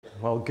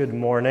Well, good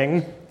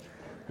morning.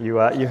 You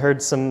heard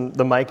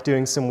the mic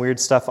doing some weird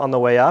stuff on the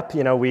way up.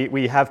 You know,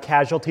 we have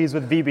casualties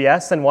with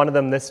VBS, and one of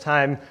them this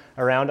time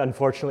around,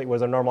 unfortunately,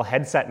 was a normal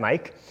headset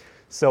mic.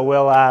 So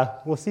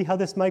we'll see how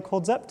this mic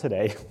holds up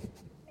today.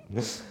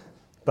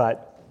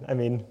 But, I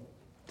mean,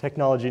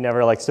 technology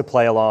never likes to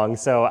play along,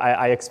 so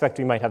I expect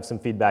we might have some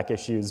feedback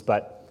issues,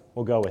 but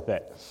we'll go with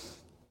it.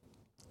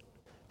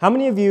 How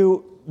many of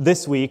you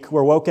this week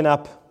were woken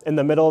up in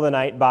the middle of the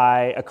night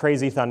by a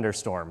crazy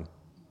thunderstorm?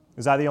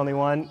 Is that the only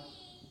one?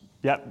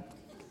 Yep.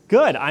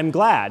 Good, I'm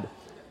glad.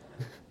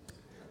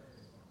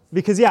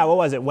 Because, what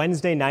was it?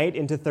 Wednesday night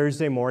into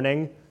Thursday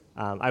morning,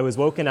 I was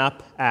woken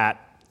up at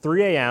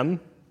 3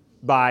 a.m.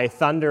 by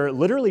thunder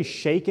literally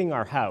shaking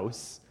our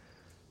house,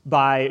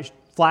 by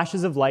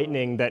flashes of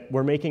lightning that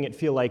were making it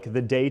feel like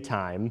the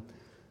daytime.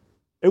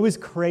 It was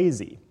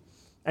crazy.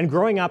 And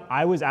growing up,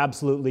 I was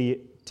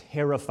absolutely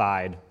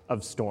terrified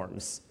of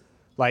storms.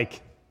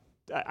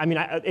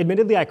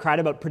 Admittedly, I cried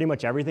about pretty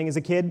much everything as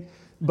a kid,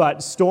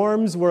 but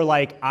storms were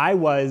I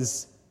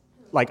was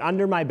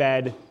under my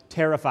bed,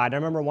 terrified. I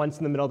remember once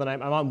in the middle of the night,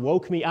 my mom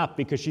woke me up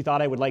because she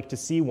thought I would like to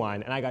see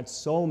one, and I got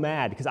so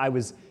mad because I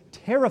was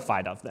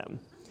terrified of them.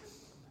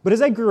 But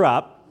as I grew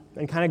up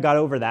and kind of got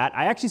over that,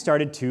 I actually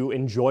started to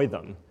enjoy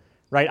them,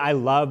 right? I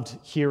loved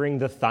hearing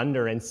the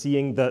thunder and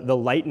seeing the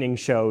lightning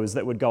shows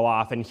that would go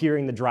off and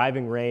hearing the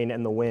driving rain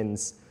and the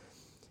winds.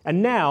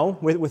 And now,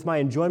 with my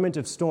enjoyment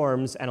of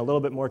storms and a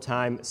little bit more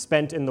time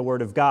spent in the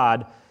Word of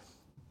God,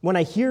 when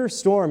I hear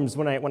storms,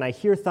 when I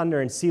hear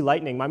thunder and see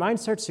lightning, my mind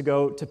starts to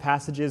go to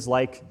passages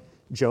like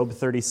Job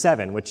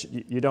 37, which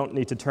you don't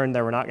need to turn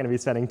there. We're not going to be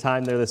spending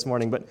time there this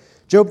morning. But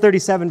Job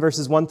 37,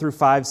 verses 1 through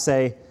 5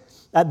 say,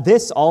 "At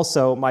this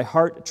also my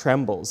heart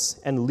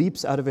trembles and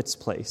leaps out of its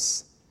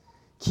place.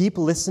 Keep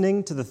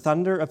listening to the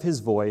thunder of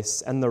his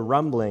voice and the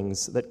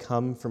rumblings that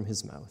come from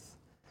his mouth.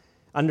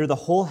 Under the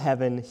whole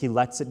heaven he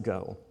lets it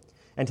go,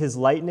 and his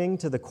lightning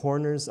to the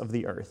corners of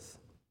the earth.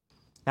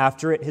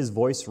 After it his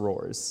voice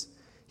roars.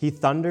 He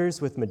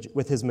thunders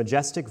with his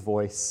majestic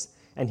voice,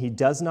 and he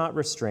does not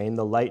restrain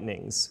the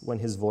lightnings when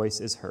his voice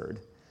is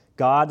heard.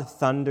 God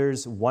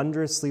thunders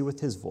wondrously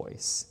with his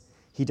voice.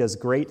 He does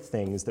great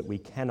things that we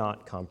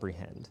cannot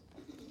comprehend."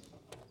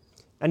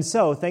 And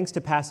so, thanks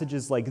to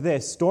passages like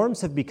this,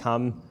 storms have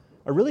become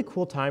a really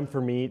cool time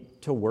for me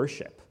to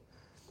worship.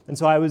 And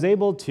so I was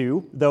able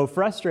to, though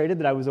frustrated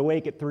that I was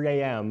awake at 3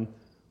 a.m.,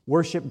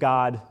 worship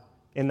God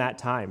in that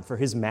time for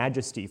his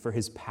majesty, for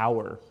his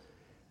power,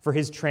 for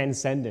his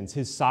transcendence,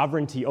 his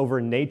sovereignty over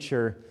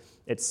nature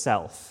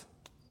itself.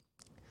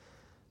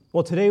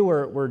 Well, today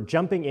we're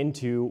jumping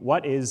into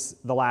what is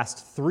the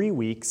last 3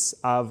 weeks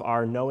of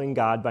our Knowing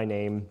God by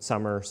Name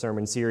summer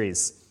sermon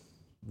series.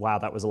 Wow,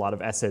 that was a lot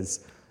of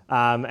S's.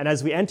 And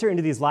as we enter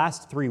into these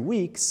last 3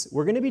 weeks,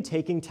 we're going to be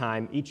taking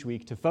time each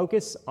week to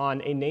focus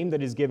on a name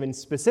that is given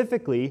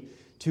specifically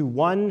to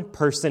one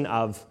person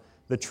of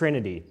the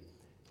Trinity.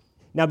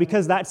 Now,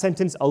 because that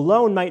sentence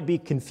alone might be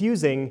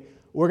confusing,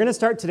 we're going to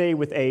start today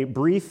with a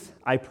brief,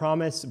 I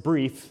promise,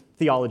 brief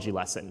theology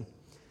lesson.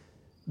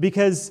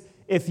 Because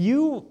if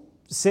you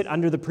sit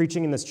under the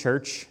preaching in this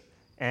church,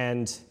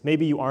 and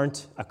maybe you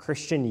aren't a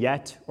Christian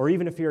yet, or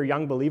even if you're a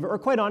young believer, or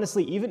quite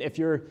honestly, even if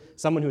you're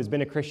someone who has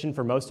been a Christian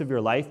for most of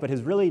your life, but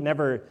has really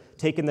never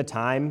taken the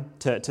time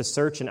to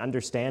search and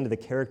understand the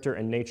character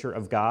and nature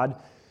of God,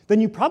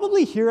 then you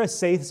probably hear us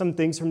say some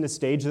things from the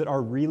stage that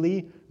are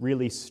really,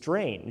 really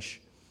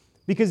strange.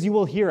 Because you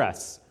will hear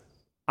us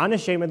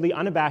unashamedly,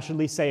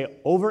 unabashedly say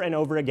over and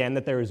over again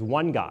that there is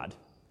one God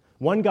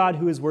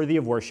who is worthy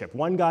of worship,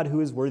 one God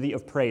who is worthy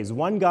of praise,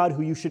 one God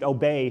who you should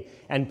obey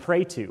and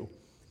pray to.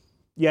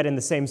 Yet in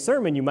the same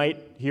sermon, you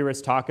might hear us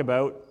talk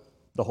about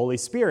the Holy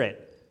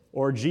Spirit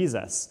or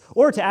Jesus.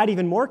 Or to add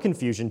even more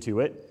confusion to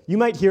it, you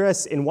might hear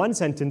us in one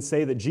sentence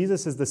say that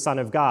Jesus is the Son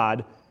of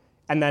God,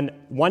 and then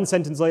one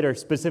sentence later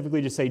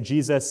specifically just say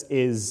Jesus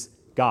is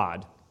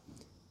God.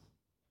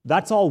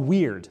 That's all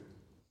weird.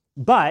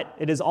 But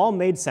it is all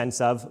made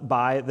sense of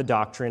by the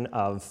doctrine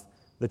of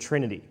the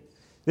Trinity.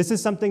 This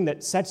is something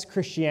that sets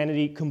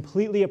Christianity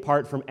completely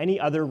apart from any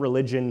other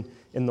religion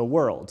in the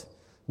world.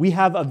 We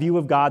have a view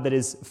of God that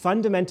is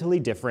fundamentally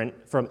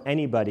different from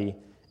anybody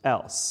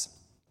else.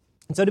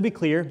 And so to be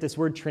clear, this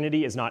word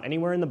Trinity is not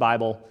anywhere in the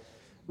Bible.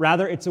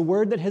 Rather, it's a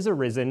word that has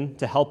arisen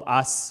to help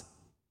us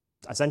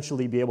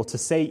essentially be able to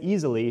say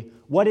easily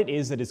what it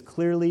is that is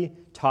clearly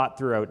taught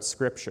throughout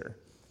Scripture.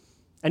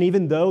 And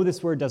even though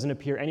this word doesn't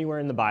appear anywhere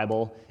in the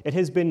Bible, it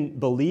has been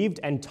believed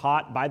and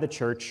taught by the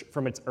church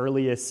from its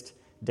earliest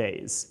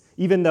days,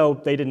 even though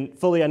they didn't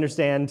fully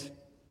understand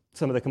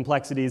some of the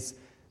complexities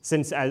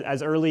since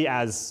as early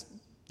as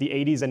the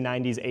 80s and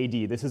 90s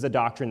AD. This is a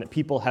doctrine that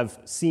people have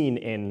seen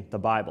in the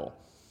Bible.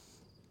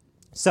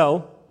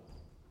 So,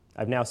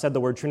 I've now said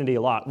the word Trinity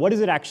a lot. What does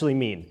it actually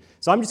mean?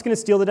 So I'm just going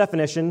to steal the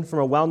definition from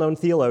a well-known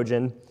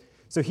theologian.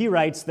 So he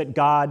writes that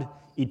God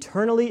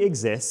eternally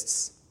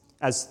exists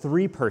as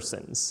 3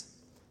 persons,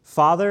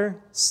 Father,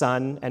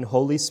 Son, and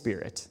Holy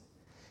Spirit,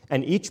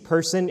 and each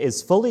person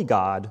is fully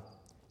God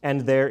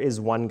and there is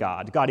one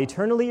God. God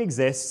eternally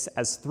exists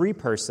as three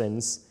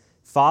persons,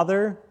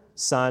 Father,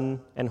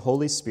 Son, and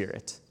Holy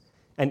Spirit,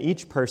 and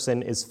each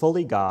person is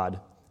fully God,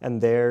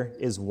 and there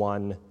is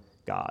one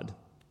God.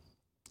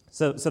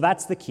 So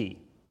that's the key.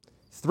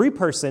 Three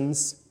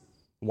persons,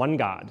 one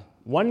God.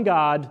 One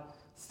God,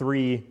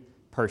 three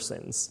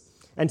persons.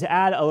 And to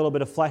add a little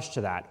bit of flesh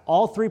to that,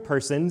 all three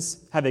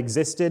persons have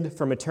existed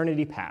from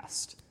eternity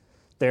past.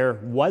 There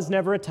was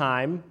never a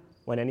time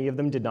when any of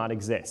them did not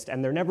exist,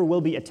 and there never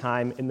will be a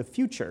time in the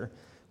future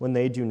when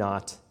they do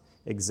not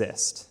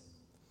exist.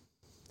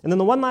 And then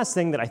the one last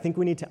thing that I think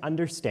we need to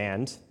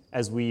understand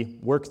as we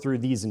work through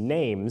these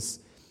names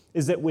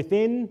is that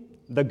within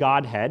the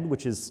Godhead,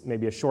 which is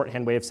maybe a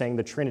shorthand way of saying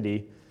the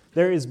Trinity,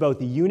 there is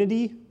both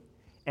unity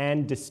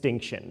and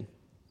distinction.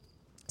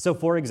 So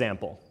for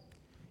example,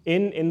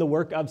 in the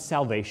work of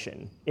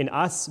salvation, in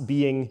us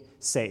being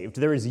saved,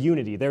 there is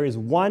unity. There is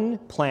one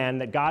plan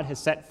that God has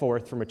set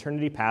forth from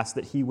eternity past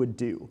that he would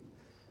do.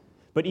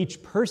 But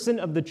each person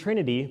of the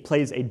Trinity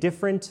plays a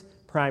different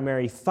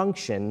primary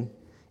function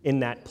in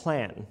that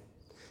plan.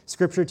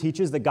 Scripture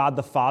teaches that God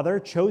the Father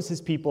chose his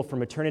people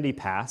from eternity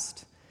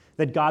past,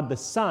 that God the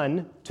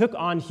Son took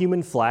on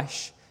human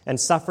flesh and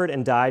suffered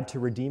and died to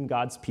redeem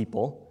God's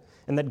people,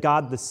 and that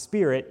God the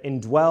Spirit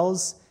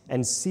indwells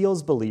and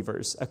seals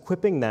believers,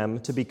 equipping them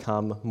to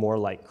become more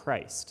like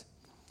Christ.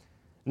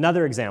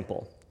 Another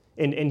example,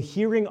 in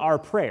hearing our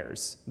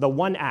prayers, the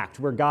one act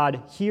where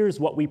God hears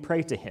what we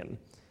pray to him,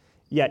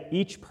 yet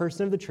each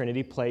person of the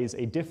Trinity plays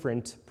a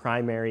different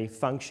primary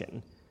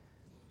function.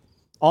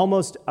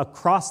 Almost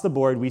across the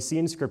board, we see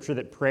in Scripture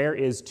that prayer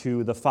is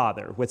to the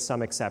Father, with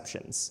some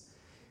exceptions.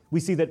 We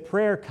see that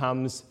prayer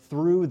comes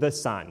through the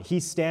Son. He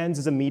stands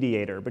as a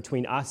mediator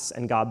between us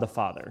and God the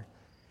Father,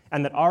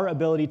 and that our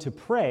ability to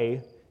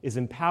pray is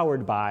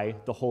empowered by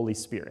the Holy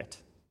Spirit.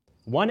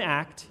 One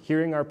act,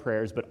 hearing our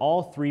prayers, but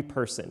all three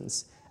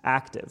persons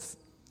active.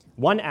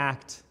 One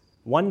act,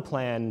 one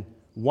plan,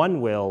 one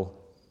will,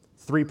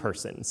 three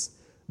persons.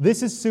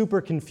 This is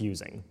super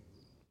confusing,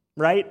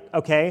 right?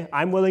 Okay,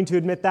 I'm willing to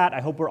admit that. I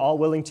hope we're all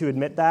willing to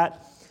admit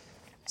that.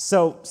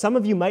 So some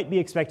of you might be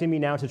expecting me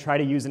now to try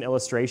to use an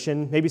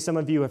illustration. Maybe some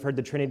of you have heard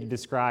the Trinity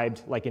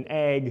described like an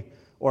egg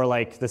or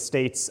like the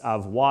states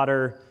of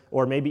water,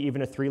 or maybe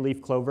even a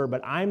three-leaf clover,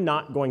 but I'm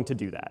not going to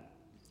do that.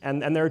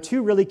 And there are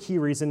two really key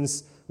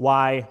reasons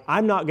why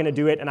I'm not going to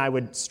do it, and I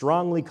would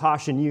strongly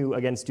caution you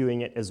against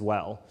doing it as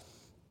well.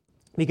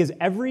 Because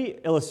every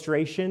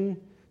illustration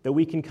that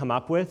we can come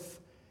up with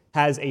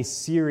has a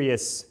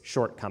serious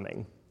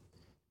shortcoming.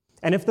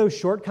 And if those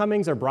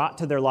shortcomings are brought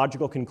to their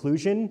logical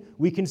conclusion,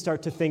 we can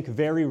start to think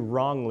very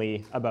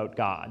wrongly about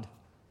God.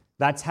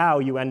 That's how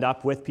you end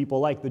up with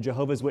people like the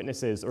Jehovah's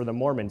Witnesses or the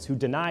Mormons who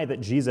deny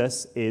that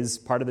Jesus is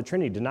part of the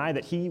Trinity, deny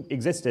that he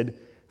existed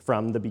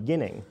from the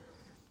beginning.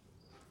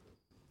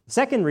 The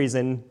second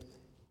reason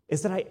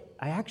is that I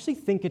actually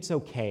think it's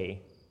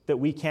okay that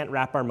we can't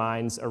wrap our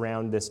minds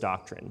around this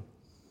doctrine.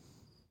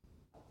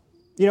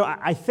 You know,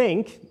 I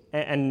think,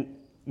 and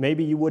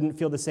maybe you wouldn't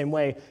feel the same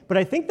way, but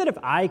I think that if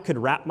I could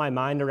wrap my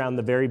mind around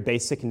the very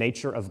basic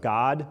nature of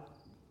God,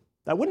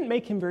 that wouldn't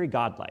make him very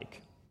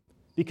godlike.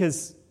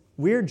 Because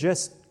we're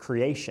just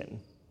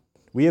creation.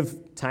 We have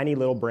tiny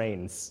little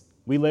brains.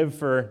 We live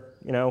for,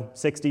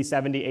 60,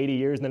 70, 80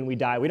 years, and then we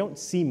die. We don't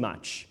see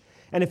much.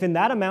 And if in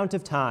that amount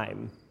of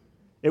time,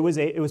 it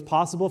was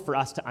possible for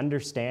us to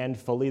understand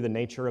fully the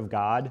nature of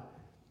God,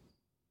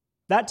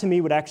 that to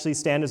me would actually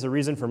stand as a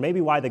reason for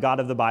maybe why the God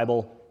of the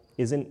Bible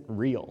isn't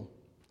real.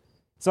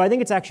 So I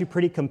think it's actually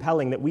pretty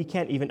compelling that we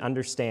can't even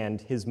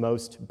understand his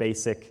most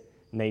basic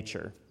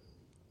nature.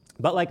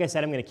 But like I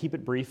said, I'm going to keep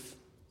it brief.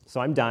 So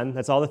I'm done.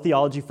 That's all the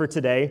theology for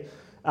today.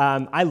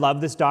 I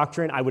love this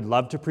doctrine. I would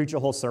love to preach a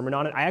whole sermon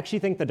on it. I actually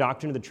think the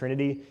doctrine of the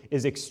Trinity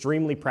is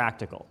extremely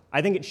practical.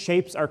 I think it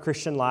shapes our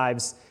Christian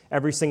lives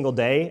every single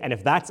day. And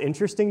if that's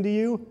interesting to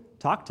you,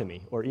 talk to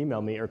me or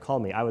email me or call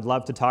me. I would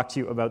love to talk to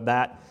you about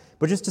that.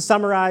 But just to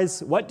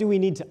summarize, what do we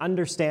need to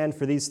understand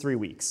for these 3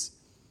 weeks?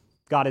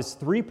 God is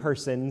three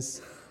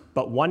persons,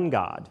 but one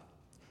God.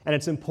 And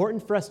it's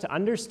important for us to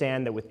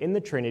understand that within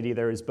the Trinity,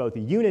 there is both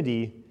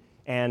unity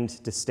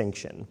and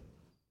distinction.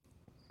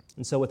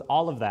 And so with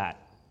all of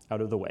that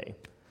out of the way,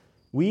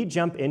 we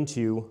jump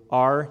into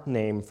our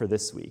name for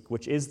this week,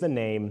 which is the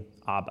name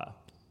Abba.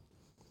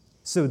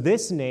 So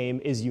this name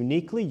is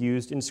uniquely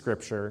used in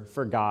Scripture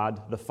for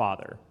God the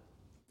Father.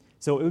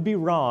 So it would be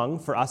wrong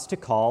for us to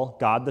call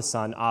God the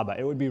Son Abba.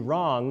 It would be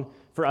wrong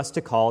for us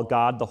to call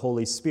God the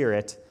Holy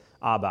Spirit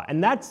Abba.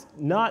 And that's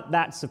not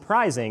that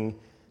surprising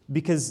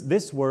because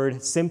this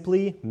word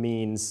simply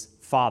means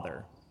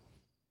Father.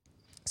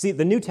 See,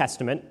 the New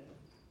Testament,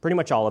 pretty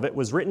much all of it,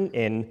 was written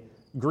in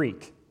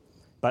Greek.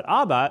 But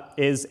Abba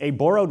is a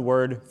borrowed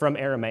word from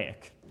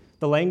Aramaic,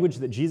 the language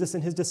that Jesus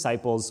and his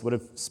disciples would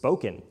have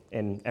spoken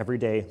in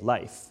everyday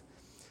life.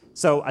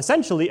 So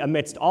essentially,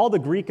 amidst all the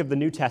Greek of the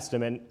New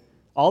Testament,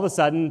 all of a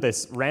sudden,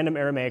 this random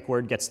Aramaic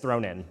word gets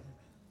thrown in.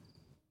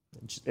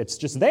 It's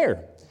just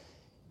there.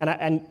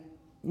 And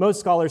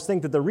most scholars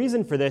think that the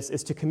reason for this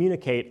is to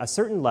communicate a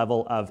certain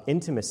level of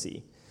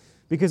intimacy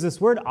because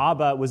this word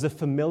Abba was a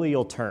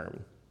familial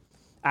term.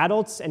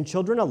 Adults and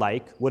children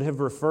alike would have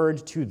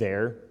referred to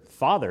their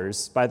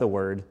fathers by the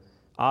word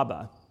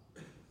Abba.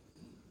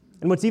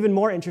 And what's even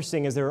more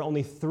interesting is there are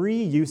only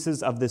 3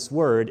 uses of this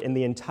word in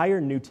the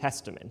entire New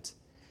Testament,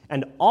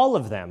 and all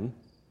of them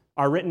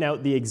are written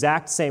out the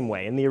exact same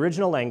way. In the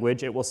original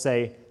language, it will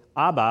say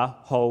Abba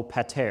ho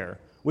pater,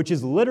 which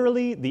is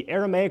literally the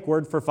Aramaic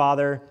word for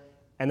father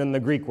and then the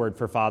Greek word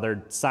for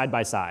father side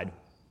by side,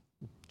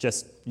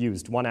 just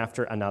used one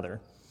after another.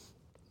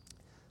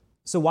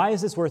 So why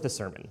is this worth a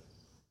sermon?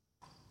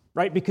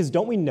 Right? Because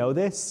don't we know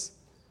this?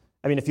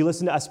 I mean, if you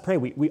listen to us pray,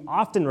 we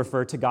often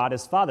refer to God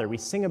as Father. We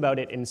sing about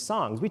it in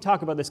songs. We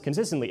talk about this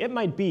consistently. It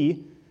might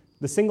be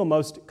the single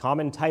most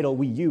common title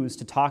we use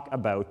to talk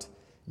about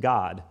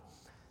God.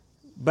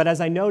 But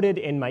as I noted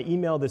in my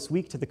email this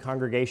week to the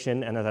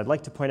congregation, and as I'd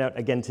like to point out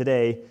again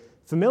today,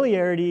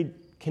 familiarity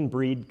can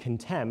breed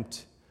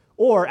contempt,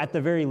 or at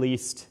the very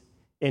least,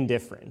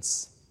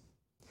 indifference.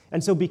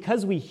 And so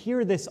because we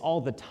hear this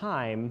all the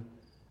time,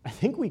 I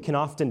think we can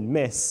often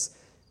miss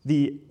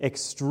the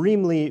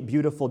extremely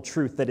beautiful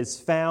truth that is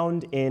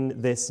found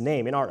in this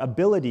name, in our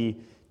ability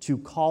to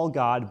call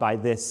God by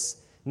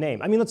this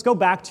name. I mean, let's go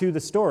back to the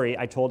story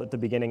I told at the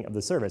beginning of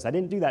the service. I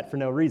didn't do that for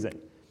no reason.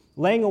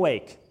 Laying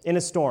awake in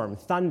a storm,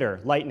 thunder,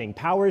 lightning,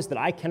 powers that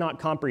I cannot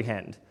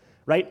comprehend,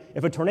 right?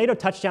 If a tornado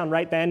touched down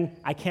right then,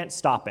 I can't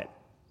stop it.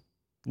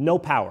 No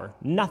power,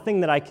 nothing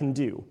that I can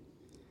do.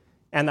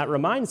 And that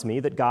reminds me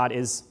that God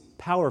is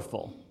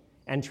powerful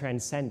and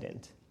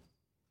transcendent.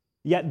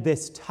 Yet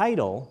this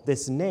title,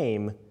 this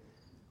name,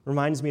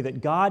 reminds me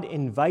that God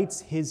invites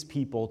his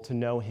people to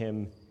know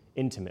him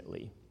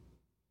intimately.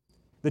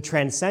 The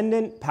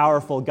transcendent,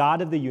 powerful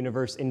God of the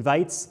universe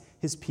invites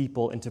his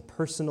people into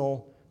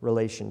personal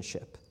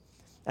relationship.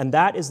 And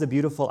that is the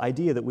beautiful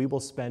idea that we will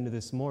spend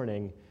this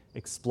morning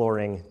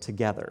exploring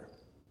together.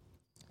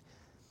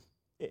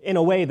 In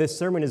a way, this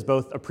sermon is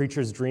both a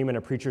preacher's dream and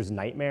a preacher's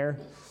nightmare,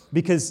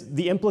 because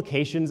the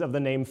implications of the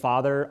name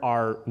Father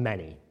are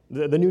many.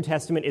 The New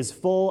Testament is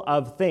full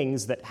of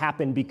things that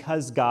happen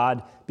because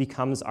God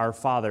becomes our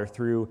Father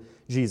through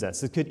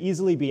Jesus. It could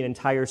easily be an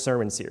entire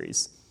sermon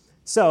series.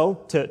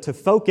 So, to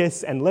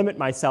focus and limit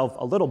myself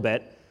a little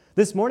bit,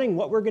 this morning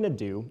what we're going to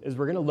do is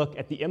we're going to look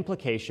at the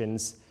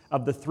implications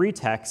of the 3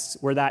 texts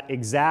where that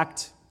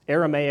exact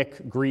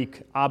Aramaic,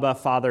 Greek, Abba,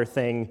 Father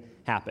thing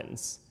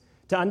happens,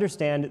 to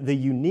understand the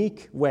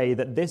unique way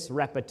that this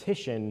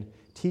repetition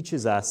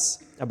teaches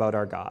us about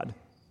our God.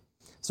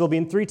 So we'll be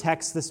in 3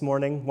 texts this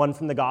morning, 1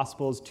 from the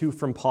Gospels, 2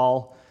 from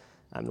Paul,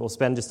 and we'll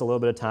spend just a little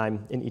bit of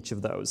time in each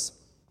of those.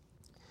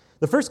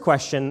 The first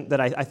question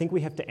that I think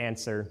we have to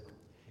answer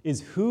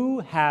is, who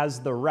has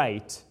the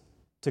right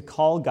to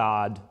call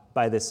God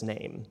by this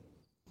name?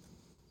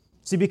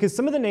 See, because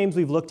some of the names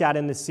we've looked at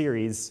in this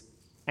series,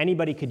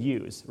 anybody could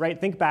use, right?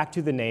 Think back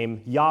to the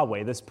name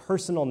Yahweh, this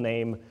personal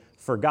name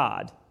for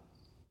God.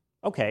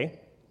 Okay,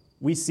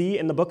 we see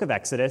in the book of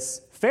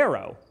Exodus,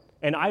 Pharaoh,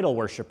 an idol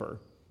worshiper,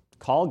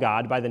 call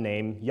God by the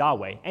name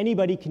Yahweh.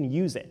 Anybody can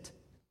use it.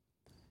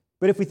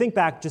 But if we think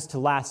back just to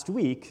last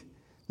week,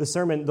 the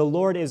sermon, the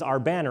Lord is our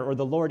banner, or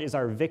the Lord is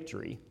our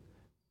victory.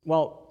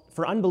 Well,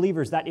 for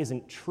unbelievers, that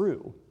isn't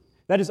true.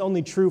 That is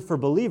only true for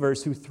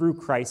believers who through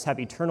Christ have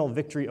eternal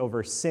victory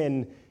over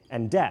sin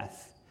and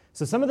death.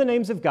 So some of the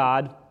names of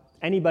God,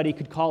 anybody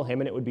could call him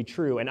and it would be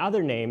true, and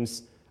other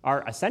names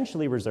are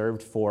essentially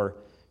reserved for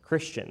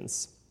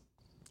Christians.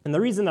 And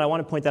the reason that I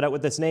want to point that out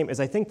with this name is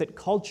I think that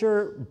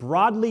culture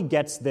broadly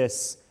gets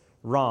this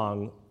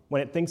wrong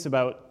when it thinks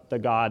about the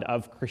God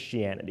of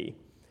Christianity.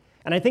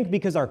 And I think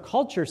because our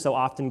culture so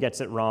often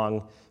gets it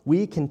wrong,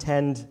 we can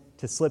tend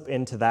to slip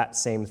into that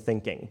same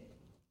thinking.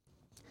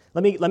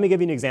 Let me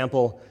give you an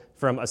example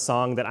from a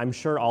song that I'm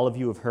sure all of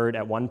you have heard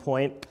at one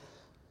point.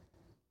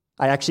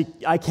 I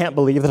can't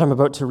believe that I'm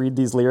about to read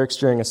these lyrics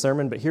during a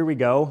sermon, but here we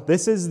go.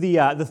 This is the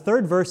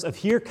 3rd verse of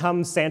Here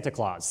Comes Santa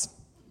Claus.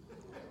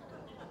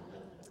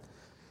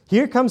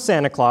 Here comes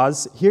Santa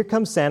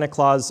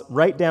Claus,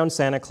 right down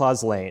Santa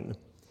Claus Lane.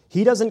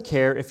 He doesn't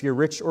care if you're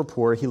rich or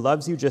poor, he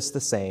loves you just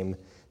the same.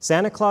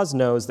 Santa Claus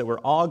knows that we're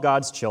all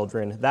God's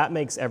children, that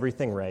makes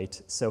everything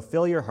right. So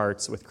fill your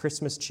hearts with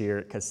Christmas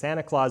cheer, because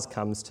Santa Claus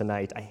comes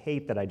tonight. I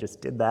hate that I just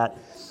did that.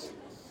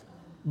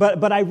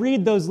 But I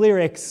read those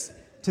lyrics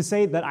to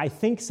say that I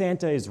think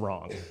Santa is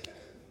wrong,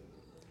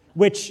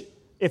 which,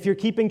 if you're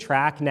keeping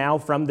track now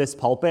from this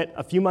pulpit,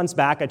 a few months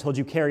back I told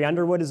you Carrie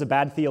Underwood is a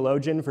bad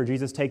theologian for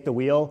Jesus Take the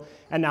Wheel,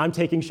 and now I'm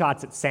taking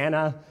shots at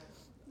Santa.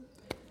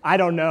 I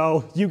don't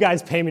know. You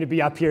guys pay me to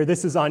be up here.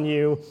 This is on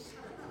you.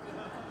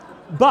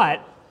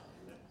 But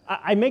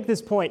I make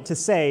this point to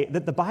say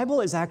that the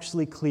Bible is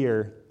actually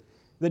clear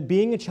that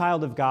being a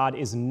child of God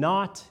is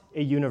not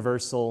a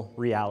universal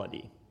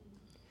reality,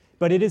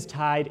 but it is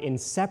tied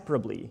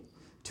inseparably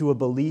to a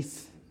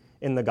belief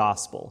in the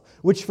gospel,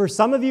 which for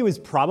some of you is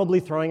probably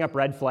throwing up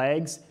red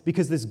flags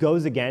because this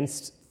goes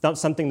against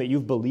something that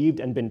you've believed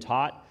and been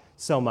taught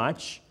so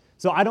much.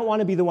 So I don't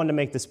want to be the one to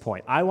make this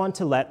point. I want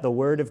to let the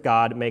Word of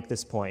God make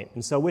this point.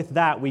 And so with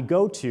that, we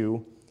go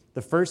to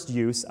the first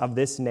use of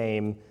this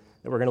name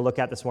that we're going to look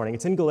at this morning.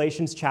 It's in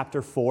Galatians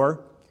chapter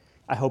 4.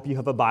 I hope you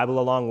have a Bible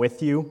along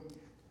with you.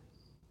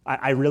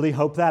 I really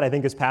hope that. I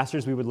think as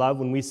pastors we would love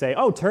when we say,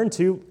 turn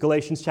to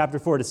Galatians chapter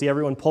 4, to see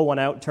everyone pull one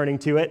out, turning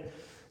to it.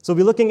 So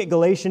we'll be looking at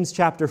Galatians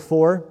chapter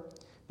 4,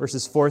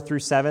 verses 4 through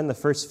 7, the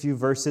first few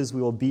verses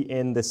we will be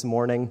in this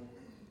morning.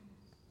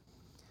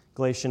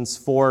 Galatians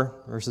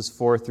 4, verses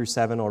 4 through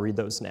 7, I'll read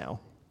those now.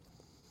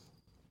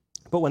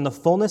 But when the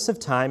fullness of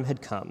time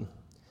had come,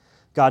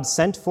 God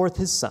sent forth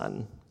his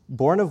Son,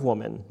 born of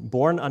woman,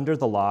 born under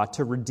the law,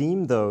 to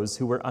redeem those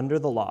who were under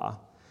the law,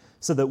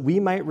 so that we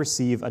might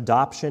receive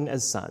adoption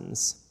as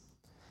sons.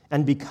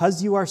 And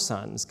because you are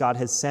sons, God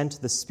has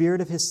sent the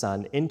Spirit of his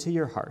Son into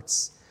your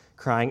hearts,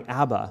 crying,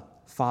 Abba,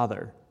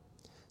 Father.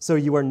 So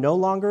you are no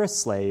longer a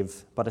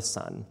slave, but a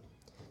son.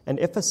 And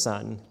if a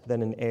son,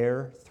 then an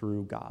heir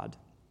through God.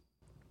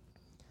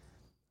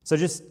 So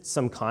just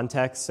some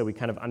context so we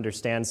kind of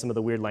understand some of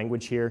the weird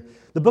language here.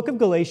 The book of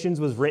Galatians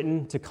was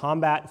written to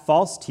combat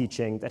false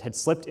teaching that had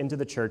slipped into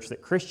the church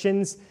that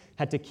Christians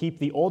had to keep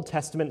the Old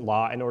Testament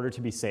law in order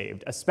to be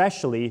saved,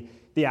 especially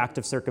the act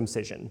of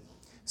circumcision.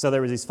 So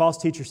there were these false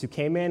teachers who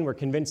came in, were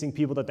convincing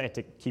people that they had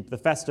to keep the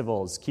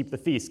festivals, keep the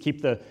feasts,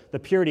 keep the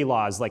purity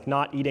laws, like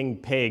not eating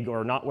pig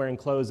or not wearing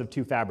clothes of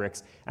two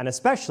fabrics, and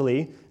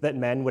especially that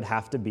men would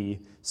have to be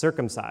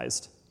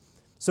circumcised.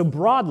 So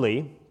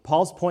broadly,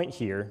 Paul's point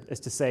here is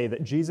to say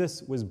that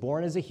Jesus was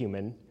born as a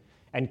human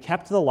and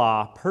kept the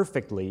law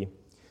perfectly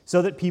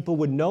so that people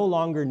would no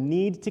longer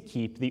need to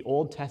keep the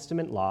Old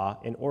Testament law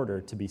in order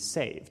to be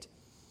saved.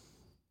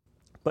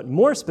 But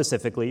more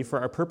specifically, for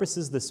our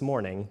purposes this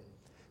morning,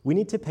 we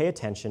need to pay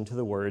attention to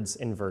the words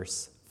in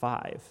verse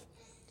 5.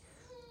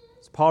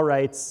 So Paul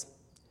writes,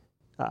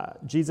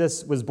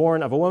 Jesus was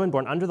born of a woman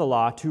born under the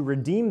law to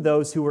redeem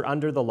those who were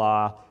under the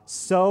law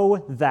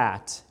so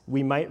that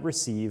we might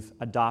receive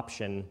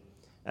adoption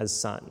as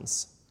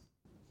sons.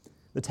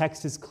 The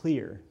text is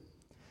clear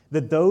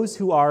that those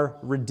who are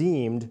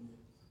redeemed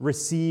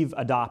receive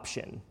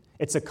adoption.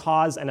 It's a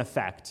cause and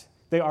effect.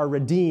 They are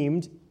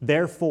redeemed,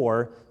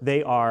 therefore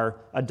they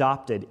are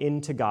adopted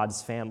into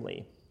God's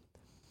family.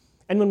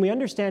 And when we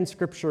understand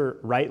Scripture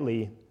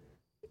rightly,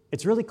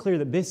 it's really clear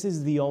that this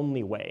is the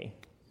only way,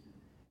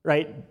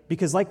 right?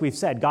 Because like we've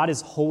said, God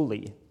is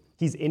holy.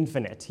 He's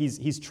infinite.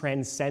 He's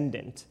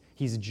transcendent.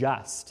 He's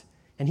just.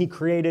 And he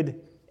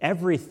created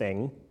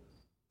everything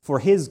for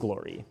his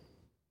glory.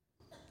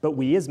 But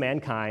we as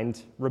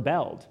mankind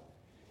rebelled.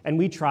 And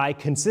we try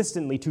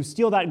consistently to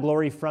steal that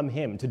glory from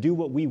him, to do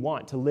what we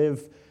want, to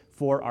live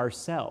for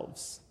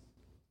ourselves.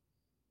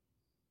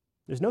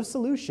 There's no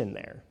solution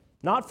there.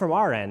 Not from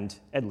our end,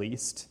 at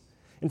least.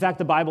 In fact,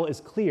 the Bible is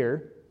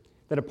clear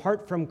that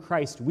apart from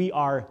Christ, we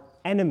are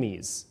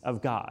enemies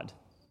of God,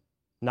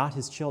 not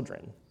his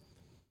children.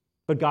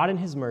 But God in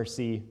his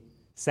mercy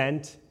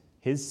sent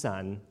his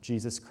Son,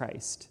 Jesus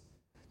Christ,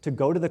 to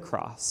go to the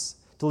cross,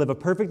 to live a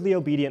perfectly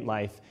obedient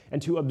life,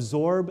 and to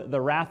absorb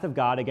the wrath of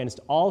God against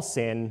all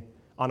sin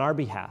on our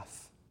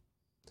behalf,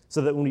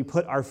 so that when we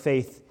put our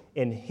faith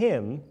in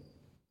him,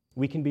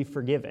 we can be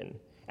forgiven,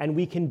 and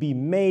we can be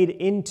made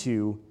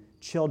into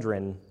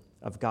children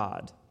of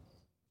God.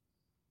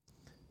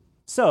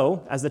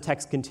 So, as the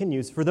text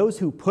continues, for those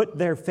who put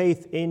their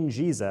faith in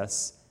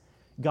Jesus,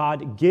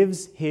 God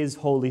gives his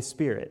Holy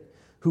Spirit,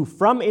 who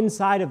from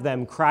inside of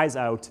them cries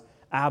out,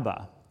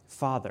 Abba,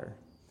 Father.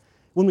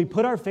 When we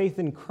put our faith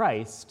in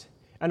Christ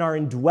and are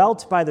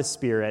indwelt by the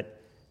Spirit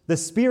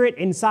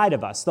inside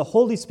of us, the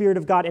Holy Spirit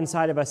of God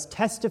inside of us,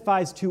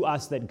 testifies to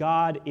us that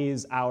God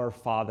is our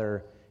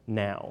Father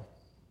now.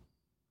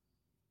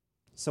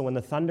 So when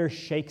the thunder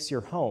shakes your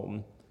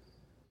home,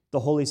 the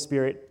Holy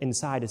Spirit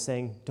inside is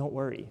saying, don't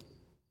worry.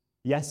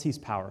 Yes, he's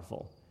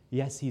powerful.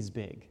 Yes, he's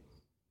big.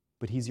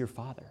 But he's your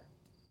Father.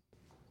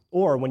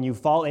 Or when you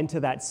fall into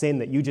that sin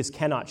that you just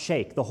cannot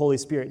shake, the Holy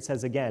Spirit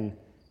says again,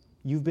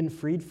 you've been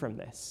freed from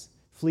this.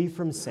 Flee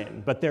from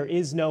sin. But there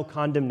is no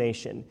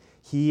condemnation.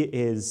 He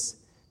is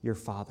your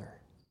Father.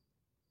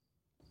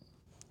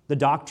 The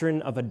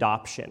doctrine of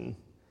adoption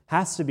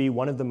has to be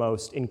one of the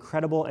most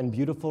incredible and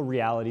beautiful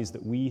realities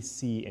that we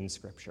see in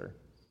Scripture.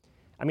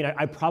 I mean,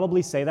 I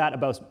probably say that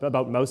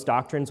about most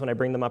doctrines when I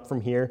bring them up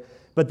from here,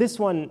 but this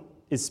one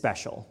is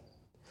special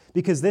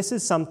because this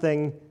is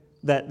something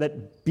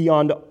that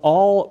beyond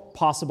all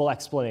possible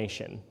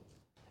explanation,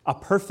 a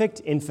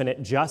perfect,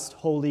 infinite, just,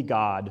 holy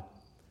God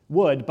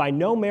would, by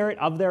no merit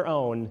of their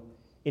own,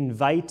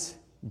 invite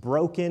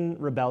broken,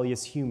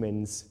 rebellious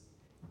humans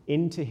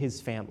into his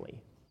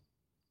family.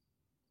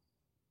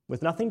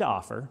 With nothing to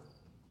offer,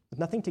 with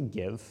nothing to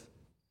give.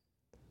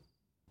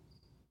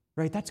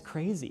 Right? That's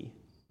crazy.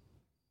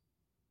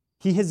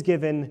 He has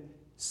given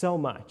so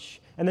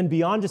much. And then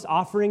beyond just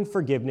offering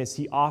forgiveness,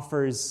 he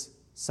offers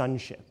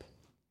sonship.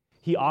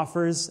 He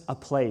offers a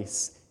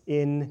place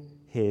in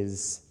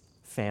his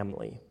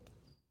family.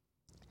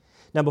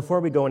 Now, before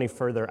we go any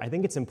further, I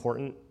think it's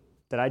important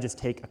that I just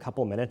take a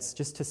couple minutes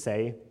just to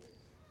say,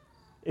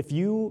 if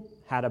you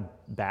had a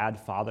bad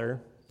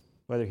father,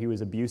 whether he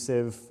was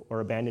abusive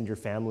or abandoned your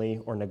family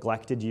or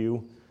neglected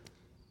you,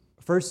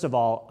 First of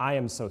all, I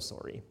am so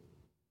sorry.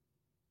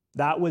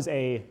 That was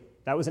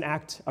an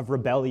act of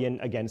rebellion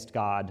against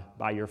God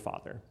by your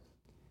father.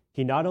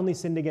 He not only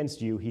sinned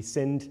against you, he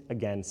sinned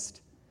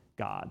against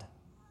God.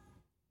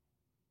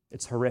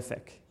 It's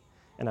horrific,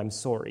 and I'm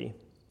sorry.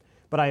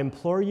 But I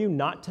implore you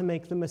not to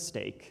make the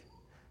mistake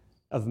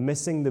of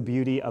missing the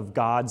beauty of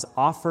God's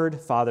offered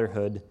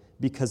fatherhood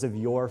because of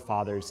your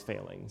father's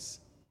failings.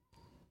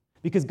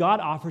 Because God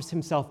offers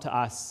himself to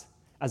us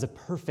as a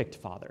perfect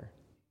father,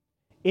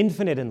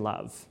 infinite in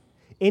love,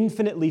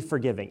 infinitely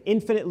forgiving,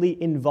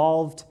 infinitely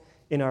involved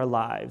in our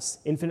lives,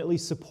 infinitely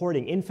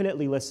supporting,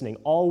 infinitely listening,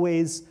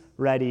 always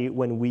ready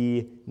when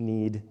we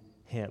need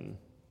him.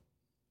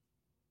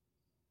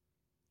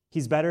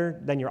 He's better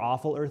than your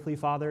awful earthly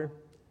father.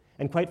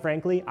 And quite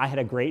frankly, I had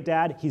a great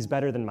dad. He's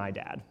better than my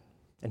dad,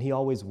 and he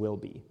always will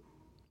be.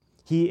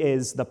 He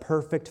is the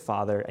perfect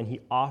father, and he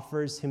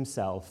offers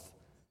himself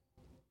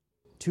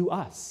to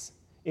us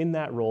in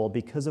that role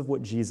because of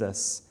what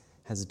Jesus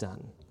has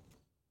done.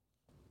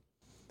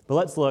 But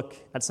let's look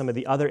at some of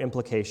the other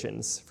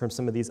implications from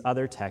some of these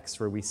other texts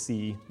where we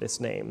see this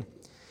name.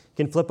 You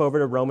can flip over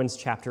to Romans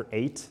chapter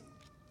 8.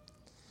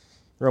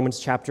 Romans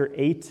chapter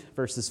 8,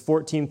 verses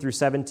 14 through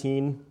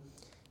 17.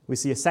 We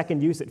see a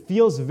second use. It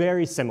feels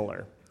very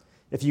similar.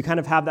 If you kind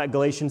of have that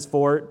Galatians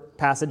 4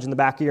 passage in the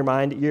back of your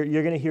mind,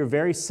 you're going to hear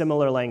very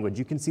similar language.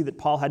 You can see that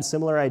Paul had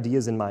similar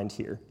ideas in mind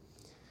here.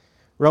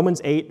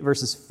 Romans 8,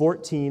 verses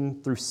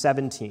 14 through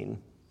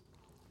 17.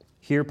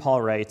 Here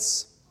Paul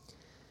writes,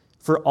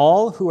 "For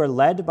all who are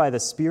led by the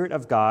Spirit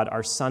of God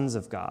are sons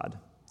of God.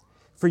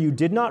 For you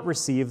did not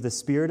receive the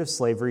spirit of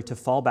slavery to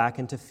fall back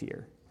into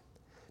fear,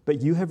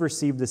 but you have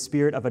received the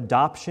spirit of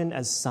adoption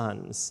as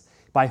sons,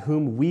 by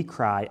whom we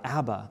cry,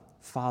 Abba,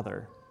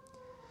 Father.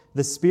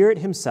 The Spirit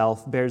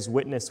himself bears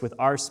witness with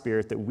our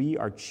spirit that we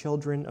are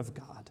children of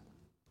God.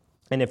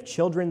 And if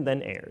children,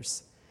 then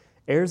heirs,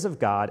 heirs of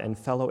God and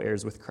fellow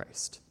heirs with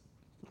Christ,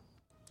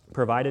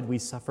 provided we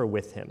suffer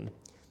with him,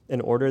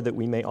 in order that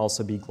we may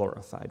also be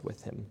glorified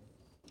with him."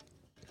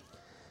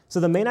 So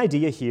the main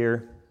idea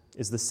here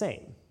is the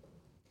same.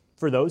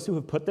 For those who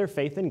have put their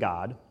faith in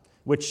God,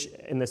 which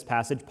in this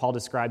passage Paul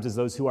describes as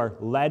those who are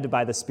led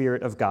by the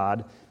Spirit of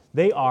God,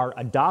 they are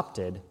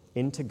adopted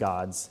into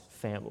God's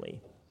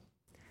family.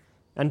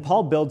 And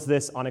Paul builds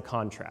this on a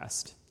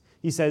contrast.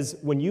 He says,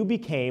 when you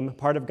became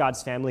part of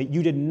God's family,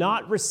 you did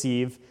not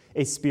receive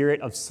a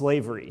spirit of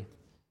slavery,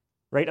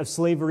 right? Of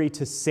slavery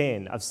to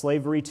sin, of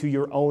slavery to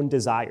your own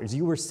desires.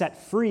 You were set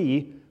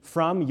free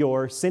from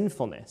your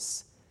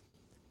sinfulness,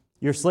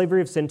 your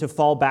slavery of sin to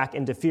fall back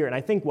into fear. And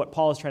I think what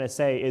Paul is trying to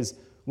say is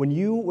when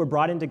you were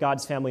brought into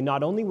God's family,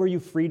 not only were you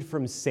freed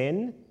from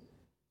sin,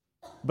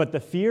 but the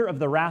fear of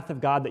the wrath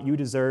of God that you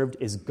deserved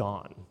is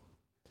gone.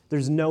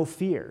 There's no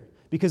fear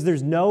because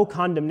there's no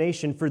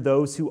condemnation for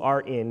those who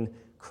are in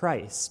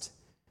Christ.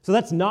 So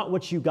that's not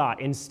what you got.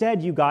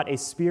 Instead, you got a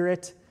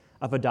spirit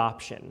of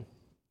adoption.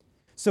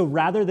 So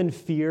rather than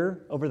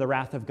fear over the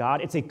wrath of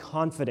God, it's a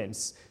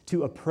confidence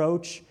to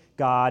approach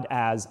God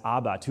as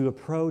Abba, to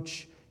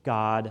approach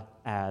God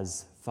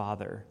as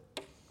Father.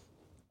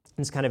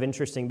 It's kind of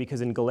interesting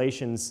because in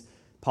Galatians,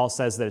 Paul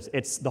says that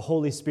it's the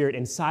Holy Spirit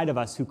inside of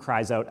us who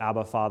cries out,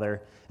 Abba,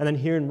 Father. And then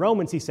here in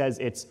Romans, he says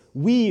it's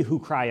we who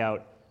cry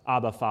out,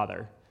 Abba,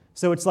 Father.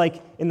 So it's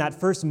like in that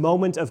first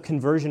moment of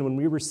conversion when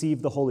we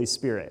receive the Holy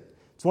Spirit,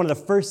 it's one of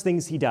the first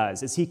things he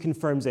does is he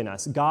confirms in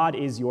us, God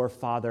is your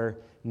Father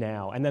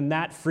now. And then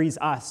that frees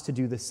us to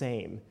do the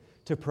same,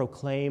 to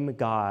proclaim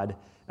God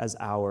as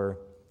our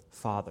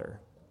Father.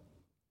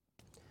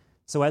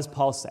 So as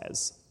Paul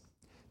says,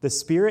 the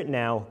Spirit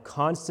now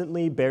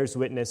constantly bears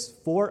witness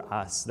for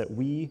us that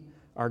we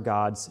are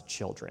God's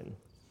children.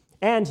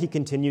 And he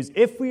continues,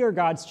 if we are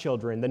God's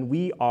children, then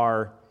we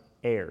are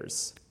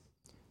heirs.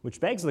 Which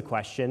begs the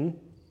question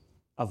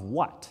of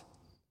what?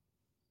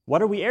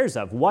 What are we heirs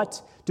of?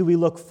 What do we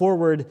look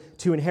forward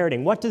to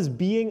inheriting? What does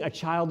being a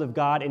child of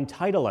God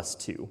entitle us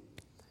to?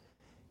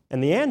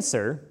 And the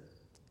answer,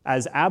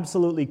 as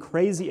absolutely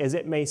crazy as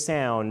it may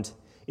sound,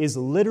 is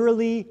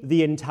literally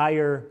the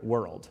entire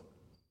world.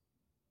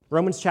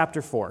 Romans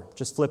chapter 4.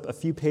 Just flip a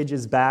few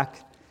pages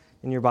back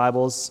in your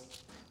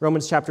Bibles.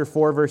 Romans chapter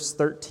 4, verse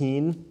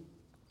 13.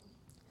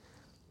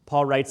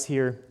 Paul writes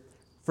here,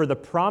 "For the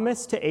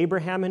promise to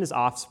Abraham and his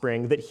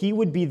offspring that he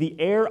would be the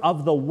heir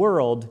of the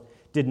world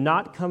did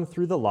not come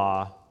through the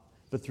law,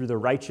 but through the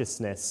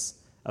righteousness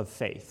of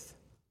faith."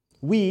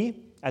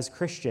 We, as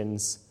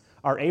Christians,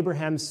 are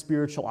Abraham's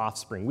spiritual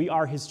offspring. We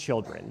are his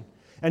children.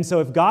 And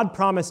so if God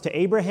promised to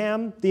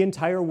Abraham the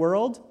entire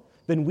world,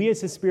 then we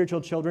as his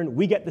spiritual children,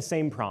 we get the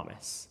same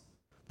promise.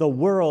 The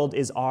world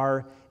is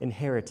our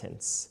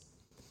inheritance.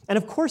 And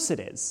of course it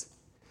is,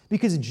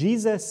 because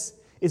Jesus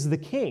is the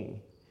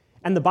King.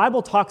 And the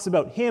Bible talks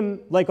about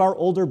him like our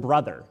older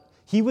brother.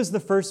 He was the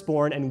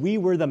firstborn, and we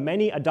were the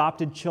many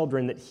adopted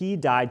children that he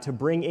died to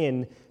bring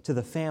in to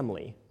the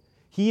family.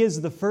 He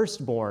is the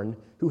firstborn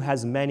who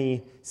has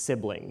many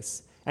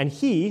siblings. And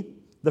he,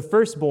 the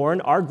firstborn,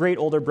 our great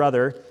older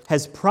brother,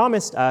 has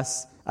promised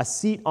us a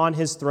seat on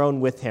his throne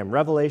with him.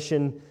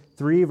 Revelation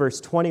 3, verse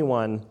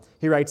 21,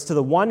 he writes, "To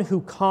the one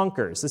who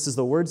conquers," this is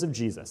the words of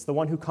Jesus, the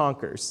one who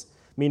conquers,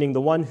 meaning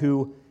the one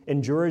who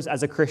endures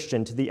as a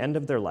Christian to the end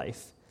of their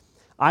life,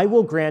 "I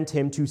will grant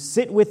him to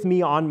sit with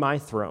me on my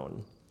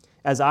throne,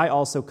 as I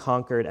also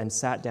conquered and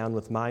sat down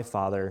with my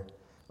Father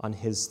on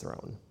his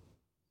throne."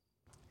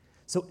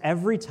 So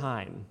every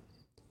time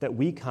that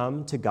we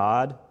come to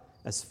God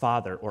as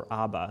Father or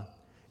Abba,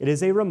 it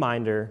is a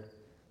reminder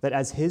that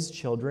as his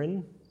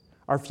children,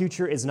 our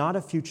future is not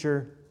a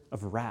future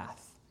of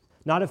wrath,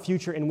 not a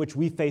future in which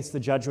we face the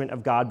judgment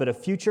of God, but a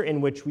future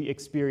in which we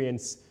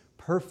experience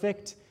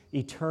perfect,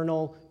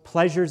 eternal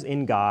pleasures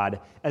in God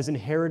as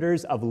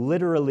inheritors of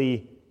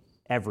literally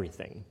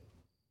everything.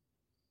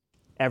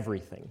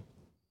 Everything.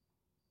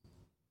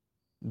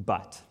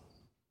 But,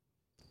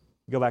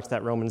 go back to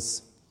that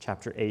Romans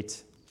chapter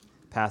 8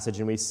 passage,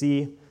 and we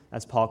see,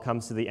 as Paul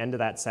comes to the end of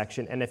that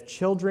section, "And if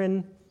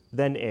children,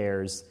 then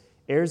heirs,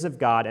 heirs of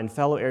God and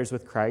fellow heirs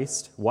with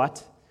Christ,"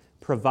 what?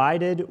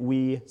 "Provided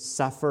we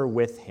suffer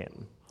with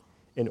him,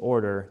 in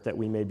order that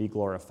we may be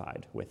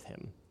glorified with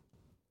him."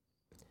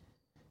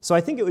 So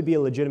I think it would be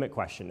a legitimate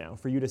question now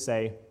for you to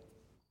say,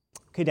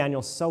 okay,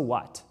 Daniel, so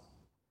what?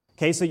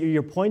 Okay, so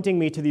you're pointing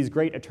me to these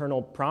great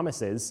eternal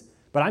promises,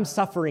 but I'm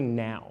suffering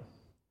now.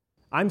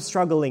 I'm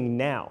struggling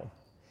now.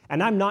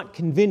 And I'm not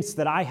convinced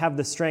that I have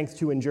the strength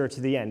to endure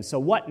to the end. So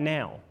what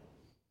now?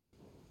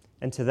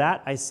 And to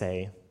that I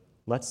say,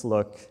 let's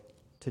look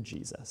to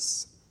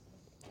Jesus.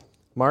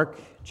 Mark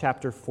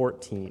chapter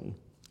 14.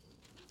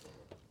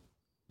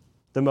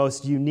 The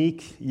most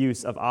unique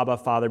use of Abba,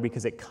 Father,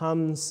 because it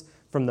comes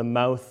from the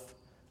mouth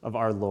of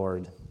our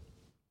Lord.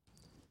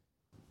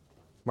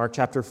 Mark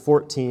chapter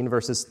 14,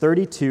 verses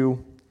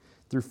 32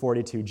 through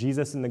 42.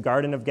 Jesus in the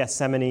Garden of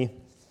Gethsemane,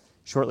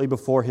 shortly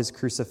before his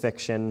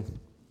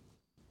crucifixion.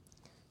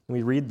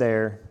 We read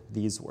there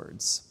these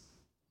words.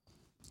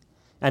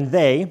 "And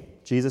they,"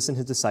 Jesus and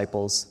his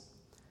disciples,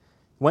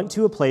 "went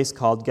to a place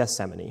called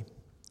Gethsemane.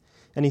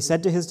 And he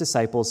said to his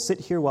disciples,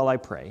 'Sit here while I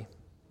pray.'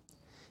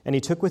 And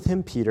he took with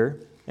him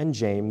Peter and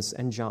James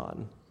and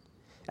John,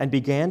 and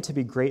began to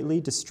be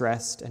greatly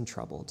distressed and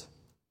troubled.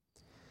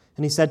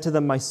 And he said to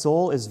them, 'My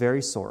soul is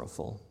very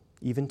sorrowful,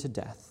 even to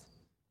death.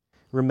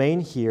 Remain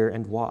here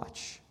and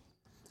watch.'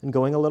 And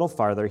going a little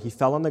farther, he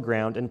fell on the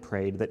ground and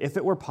prayed that if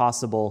it were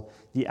possible,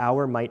 the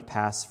hour might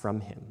pass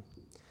from him.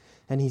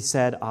 And he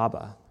said,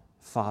 'Abba,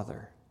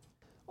 Father,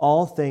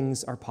 all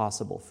things are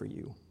possible for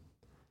you.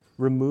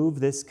 Remove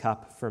this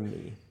cup from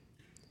me.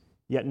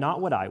 Yet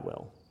not what I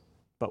will,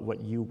 but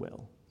what you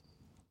will.'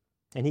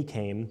 And he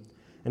came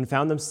and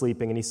found them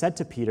sleeping, and he said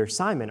to Peter,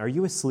 'Simon, are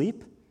you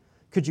asleep?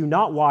 Could you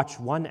not watch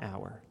 1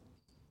 hour?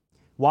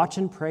 Watch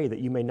and pray that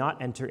you may not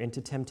enter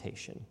into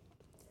temptation.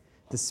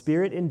 The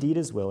spirit indeed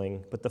is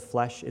willing, but the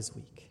flesh is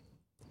weak.'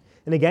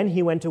 And again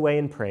he went away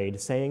and prayed,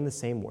 saying the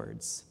same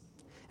words.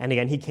 And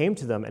again he came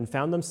to them and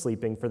found them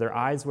sleeping, for their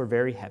eyes were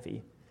very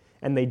heavy,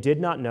 and they did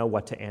not know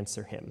what to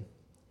answer him.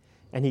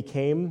 And he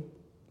came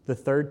the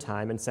third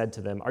time and said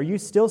to them, 'Are you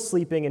still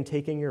sleeping and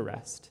taking your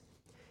rest?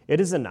 It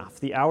is enough,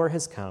 the hour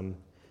has come.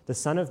 The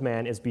Son of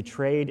Man is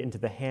betrayed into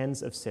the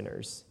hands of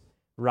sinners.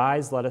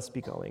 Rise, let us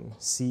be going.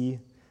 See,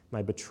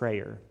 my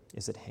betrayer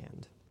is at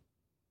hand.'"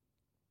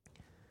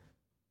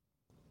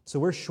 So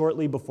we're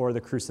shortly before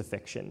the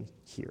crucifixion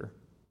here.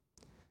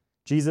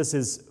 Jesus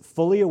is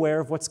fully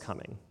aware of what's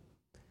coming,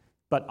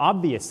 but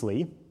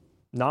obviously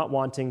not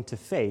wanting to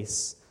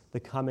face the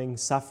coming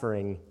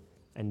suffering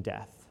and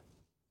death.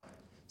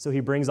 So he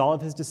brings all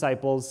of his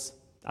disciples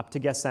up to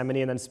Gethsemane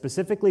and then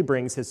specifically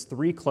brings his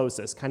 3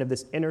 closest, kind of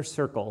this inner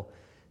circle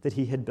that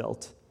he had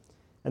built,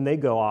 and they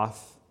go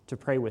off to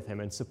pray with him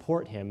and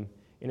support him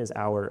in his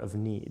hour of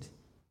need.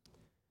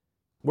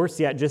 Worse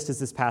yet, just as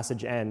this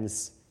passage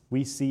ends,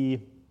 we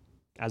see,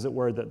 as it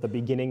were, the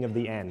beginning of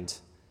the end.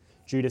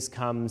 Judas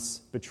comes,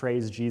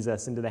 betrays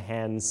Jesus into the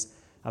hands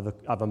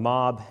of a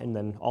mob, and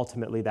then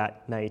ultimately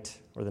that night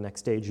or the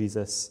next day,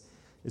 Jesus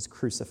is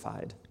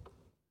crucified.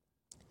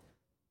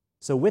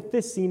 So with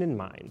this scene in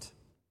mind,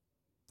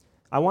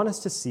 I want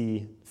us to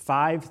see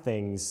 5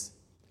 things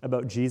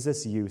about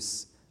Jesus'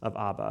 use of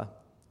Abba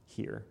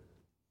here.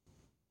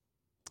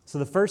 So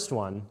the first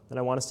one that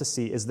I want us to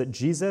see is that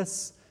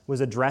Jesus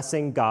was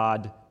addressing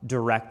God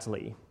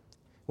directly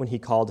when he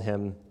called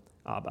him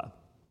Abba.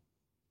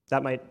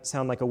 That might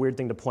sound like a weird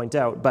thing to point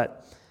out,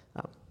 but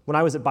when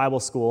I was at Bible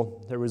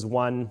school, there was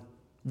one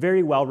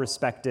very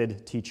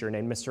well-respected teacher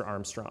named Mr.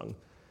 Armstrong.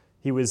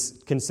 He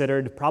was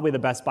considered probably the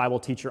best Bible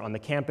teacher on the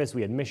campus.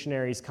 We had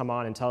missionaries come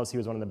on and tell us he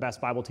was one of the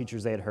best Bible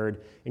teachers they had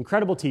heard.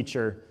 Incredible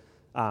teacher,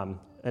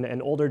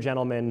 an older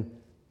gentleman.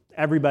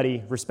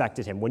 Everybody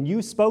respected him. When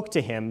you spoke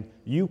to him,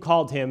 you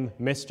called him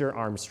Mr.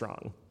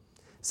 Armstrong.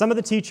 Some of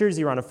the teachers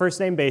you were on a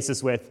first-name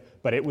basis with,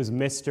 but it was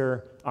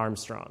Mr.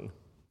 Armstrong.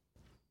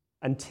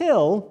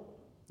 Until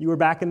you were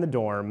back in the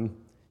dorm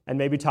and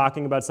maybe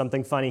talking about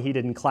something funny he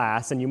did in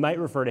class, and you might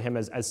refer to him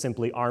as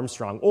simply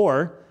Armstrong.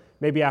 Or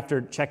maybe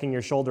after checking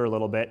your shoulder a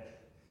little bit,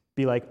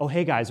 be like, "Oh,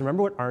 hey guys,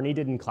 remember what Arnie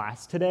did in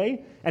class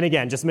today?" And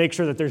again, just make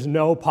sure that there's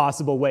no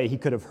possible way he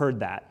could have heard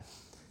that.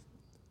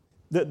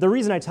 The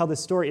reason I tell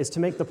this story is to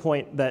make the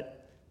point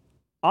that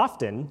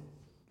often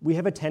we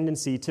have a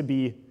tendency to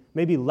be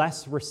maybe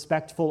less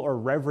respectful or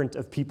reverent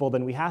of people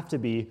than we have to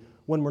be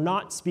when we're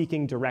not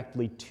speaking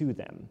directly to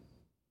them.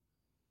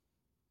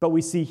 But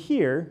we see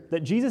here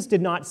that Jesus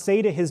did not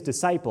say to his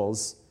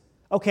disciples,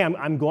 okay,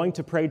 I'm going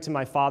to pray to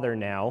my Father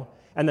now,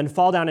 and then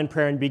fall down in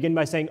prayer and begin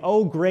by saying,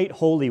 oh, great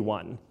Holy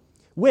One,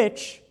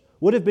 which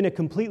would have been a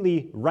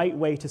completely right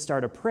way to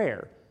start a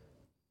prayer.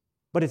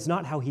 But it's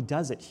not how he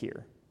does it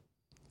here.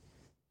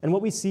 And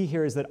what we see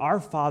here is that our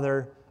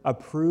Father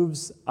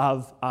approves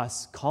of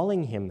us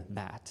calling him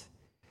that.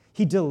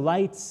 He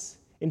delights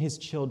in his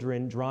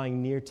children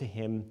drawing near to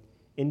him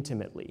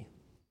intimately.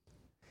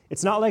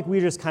 It's not like we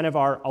just kind of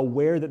are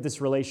aware that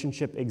this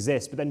relationship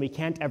exists, but then we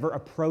can't ever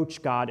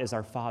approach God as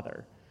our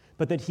Father,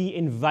 but that he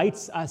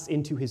invites us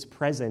into his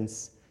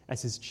presence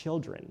as his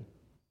children.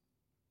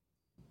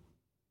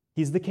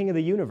 He's the King of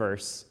the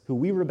universe who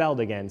we rebelled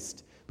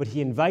against, but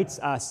he invites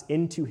us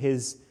into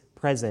his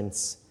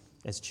presence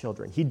as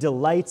children. He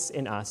delights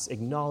in us,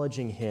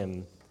 acknowledging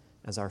him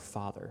as our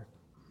Father.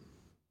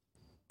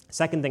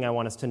 Second thing I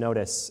want us to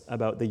notice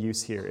about the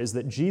use here is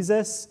that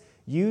Jesus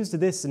used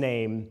this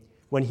name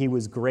when he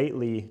was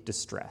greatly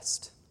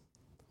distressed.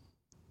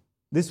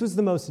 This was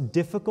the most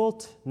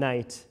difficult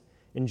night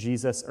in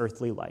Jesus'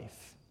 earthly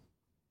life.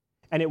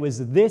 And it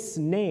was this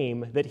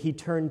name that he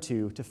turned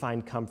to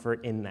find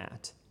comfort in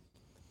that.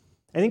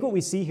 I think what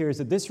we see here is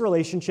that this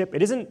relationship,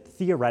 it isn't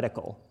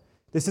theoretical.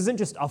 This isn't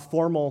just a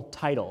formal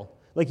title,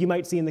 like you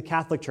might see in the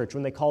Catholic Church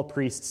when they call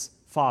priests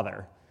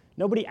father.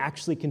 Nobody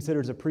actually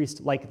considers a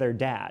priest like their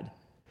dad.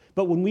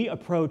 But when we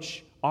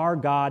approach our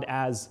God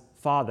as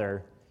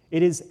Father,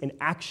 it is an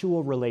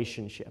actual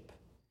relationship.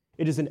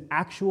 It is an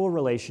actual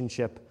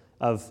relationship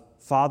of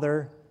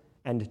father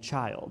and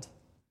child.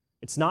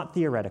 It's not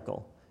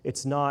theoretical.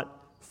 It's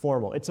not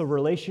formal. It's a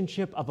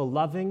relationship of a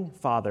loving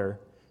Father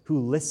who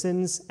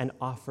listens and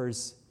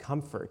offers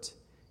comfort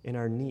in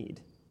our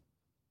need.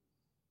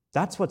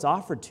 That's what's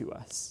offered to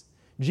us.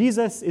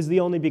 Jesus is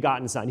the only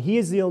begotten Son. He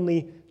is the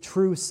only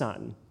true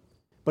Son.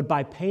 But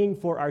by paying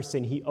for our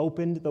sin, he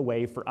opened the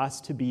way for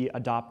us to be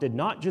adopted,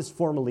 not just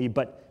formally,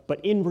 but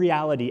in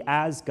reality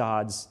as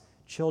God's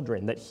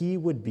children, that he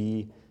would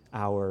be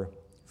our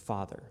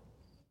Father.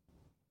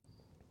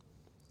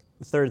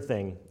 The third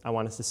thing I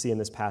want us to see in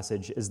this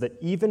passage is that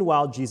even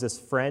while Jesus'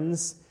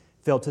 friends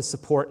failed to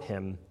support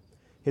him,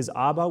 his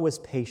Abba was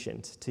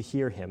patient to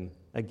hear him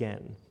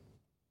again.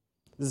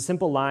 There's a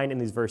simple line in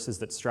these verses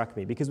that struck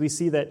me, because we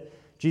see that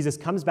Jesus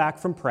comes back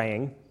from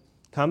praying,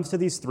 comes to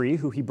these three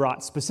who he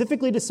brought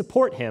specifically to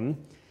support him,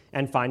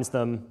 and finds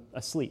them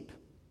asleep.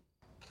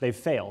 They've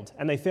failed,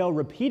 and they fail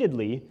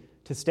repeatedly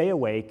to stay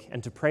awake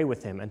and to pray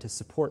with him and to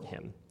support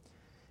him. And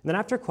then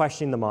after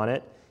questioning them on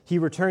it, he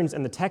returns,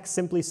 and the text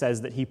simply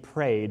says that he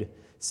prayed,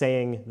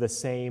 saying the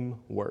same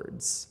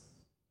words.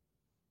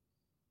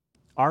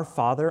 Our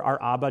Father,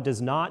 our Abba,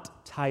 does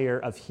not tire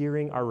of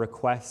hearing our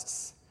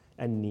requests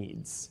and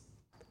needs.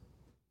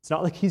 It's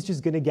not like he's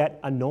just going to get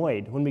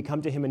annoyed when we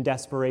come to him in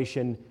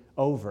desperation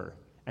over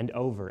and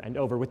over and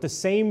over with the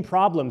same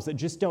problems that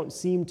just don't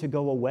seem to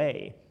go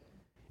away.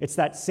 It's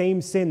that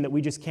same sin that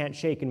we just can't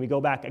shake, and we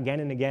go back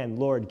again and again.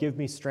 Lord, give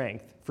me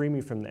strength, free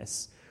me from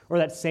this. Or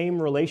that same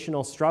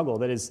relational struggle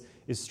that is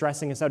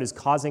stressing us out, is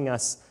causing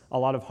us a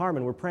lot of harm,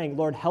 and we're praying,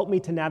 Lord, help me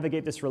to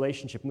navigate this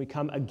relationship. And we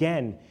come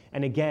again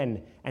and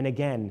again and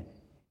again,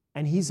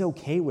 and he's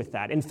okay with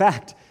that. In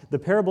fact, the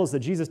parables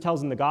that Jesus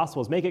tells in the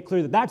Gospels make it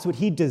clear that that's what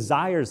he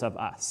desires of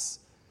us,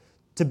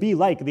 to be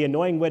like the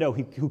annoying widow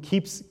who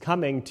keeps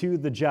coming to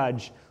the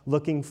judge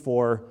looking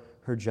for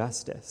her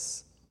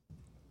justice.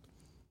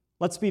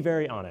 Let's be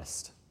very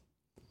honest.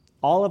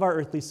 All of our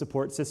earthly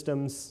support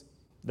systems,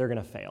 they're going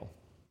to fail.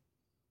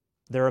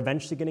 They're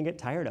eventually going to get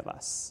tired of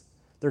us.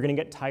 They're going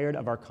to get tired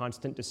of our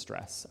constant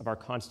distress, of our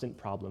constant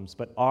problems.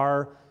 But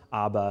our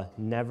Abba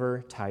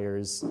never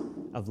tires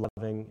of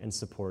loving and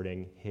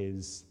supporting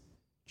his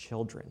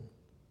children.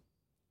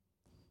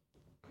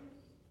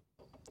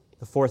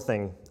 The fourth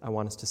thing I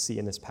want us to see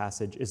in this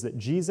passage is that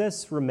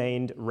Jesus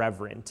remained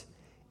reverent,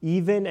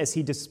 even as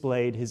he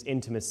displayed his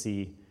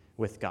intimacy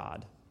with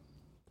God.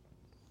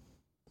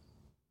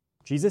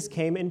 Jesus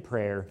came in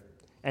prayer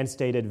and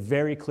stated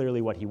very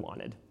clearly what he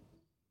wanted.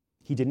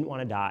 He didn't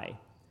want to die.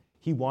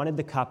 He wanted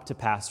the cup to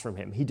pass from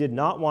him. He did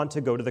not want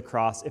to go to the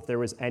cross if there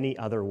was any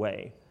other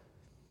way.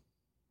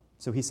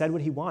 So he said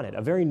what he wanted,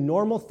 a very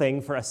normal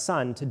thing for a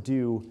son to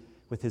do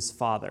with his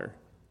father.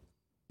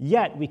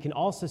 Yet we can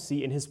also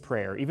see in his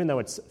prayer, even though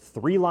it's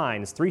 3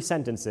 lines, 3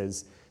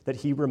 sentences, that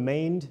he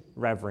remained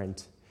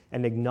reverent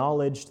and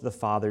acknowledged the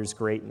Father's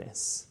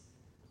greatness.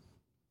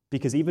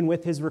 Because even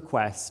with his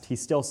request, he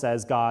still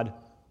says, God,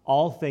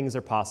 all things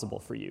are possible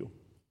for you,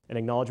 an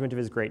acknowledgement of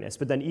his greatness.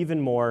 But then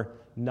even more,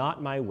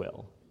 not my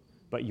will,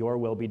 but your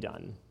will be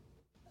done.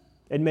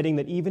 Admitting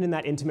that even in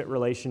that intimate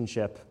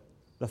relationship,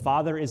 the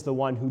Father is the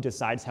one who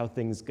decides how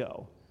things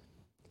go.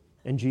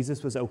 And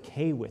Jesus was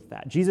okay with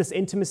that. Jesus'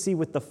 intimacy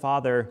with the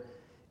Father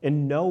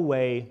in no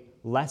way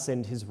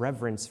lessened his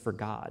reverence for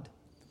God.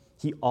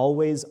 He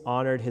always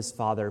honored his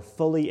Father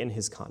fully in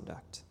his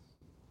conduct.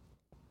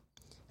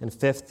 And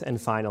fifth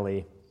and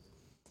finally,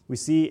 we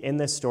see in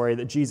this story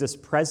that Jesus'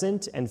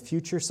 present and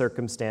future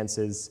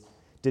circumstances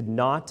did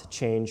not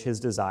change his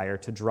desire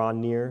to draw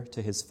near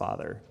to his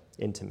Father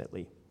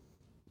intimately.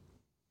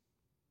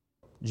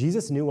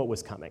 Jesus knew what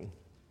was coming.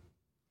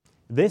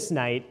 This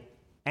night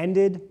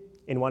ended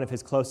in one of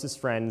his closest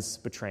friends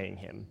betraying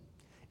him.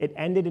 It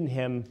ended in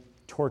him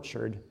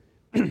tortured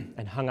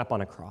and hung up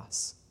on a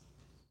cross.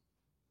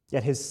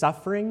 Yet his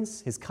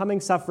sufferings, his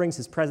coming sufferings,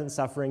 his present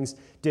sufferings,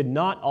 did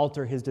not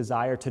alter his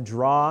desire to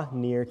draw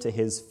near to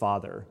his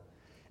Father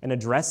and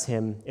address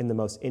him in the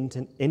most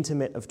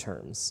intimate of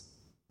terms.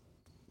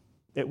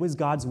 It was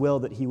God's will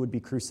that he would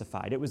be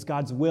crucified. It was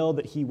God's will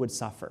that he would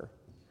suffer.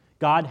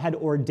 God had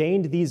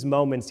ordained these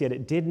moments, yet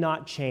it did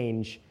not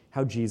change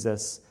how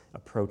Jesus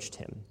approached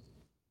him.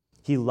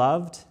 He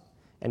loved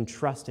and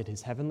trusted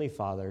his heavenly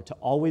Father to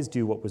always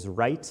do what was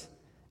right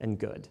and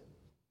good,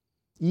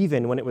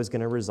 even when it was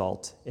going to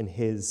result in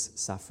his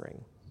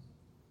suffering.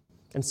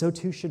 And so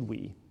too should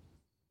we,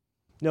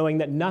 knowing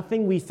that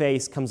nothing we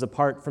face comes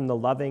apart from the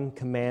loving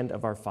command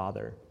of our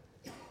Father.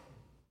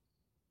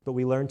 But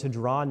we learn to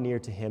draw near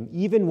to him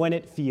even when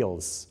it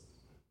feels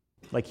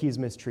like he's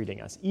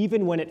mistreating us,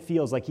 even when it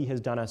feels like he has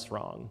done us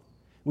wrong.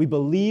 We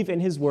believe in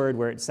his word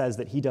where it says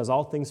that he does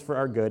all things for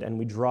our good, and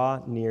we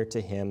draw near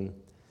to him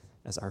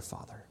as our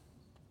Father.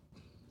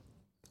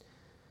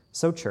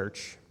 So,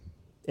 church,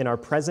 in our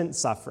present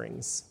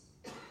sufferings,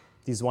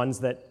 these ones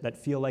that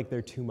feel like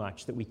they're too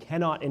much, that we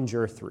cannot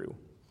endure through,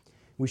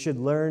 we should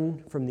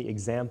learn from the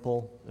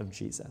example of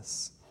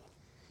Jesus.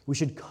 We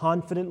should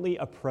confidently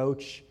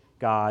approach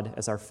God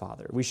as our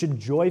Father. We should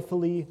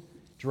joyfully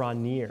draw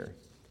near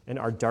in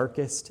our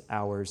darkest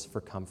hours for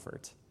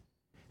comfort.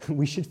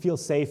 We should feel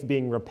safe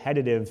being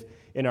repetitive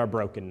in our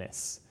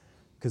brokenness,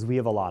 because we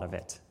have a lot of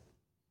it.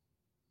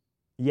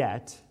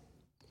 Yet,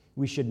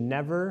 we should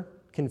never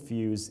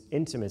confuse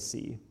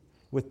intimacy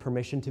with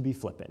permission to be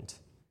flippant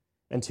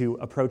and to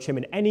approach him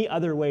in any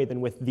other way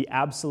than with the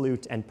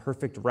absolute and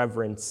perfect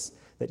reverence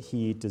that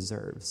he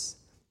deserves.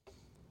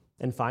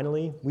 And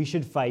finally, we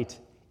should fight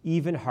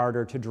even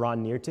harder to draw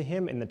near to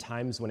him in the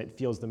times when it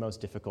feels the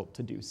most difficult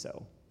to do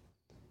so.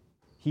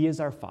 He is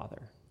our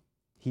Father.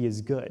 He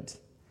is good.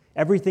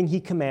 Everything he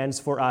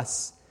commands for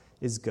us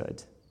is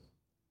good.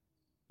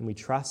 And we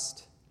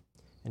trust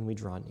and we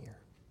draw near.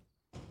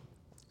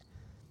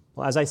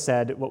 Well, as I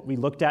said, what we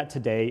looked at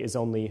today is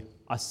only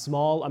a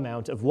small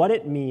amount of what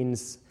it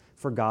means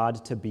for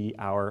God to be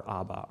our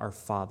Abba, our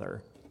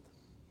Father.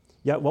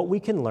 Yet what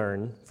we can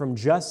learn from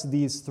just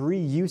these three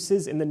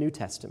uses in the New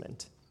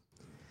Testament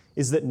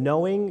is that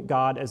knowing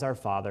God as our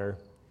Father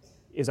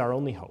is our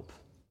only hope,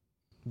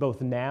 both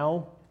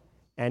now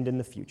and in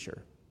the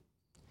future.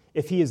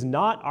 If he is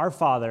not our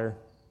Father,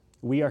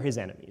 we are his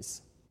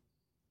enemies.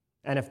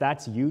 And if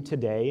that's you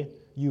today,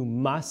 you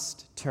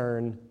must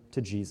turn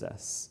to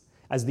Jesus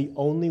as the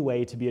only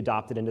way to be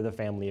adopted into the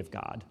family of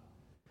God.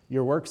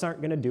 Your works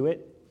aren't going to do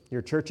it.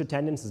 Your church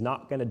attendance is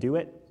not going to do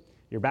it.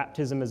 Your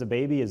baptism as a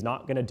baby is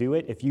not going to do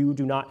it if you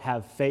do not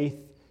have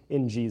faith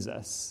in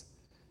Jesus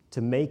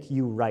to make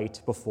you right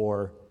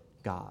before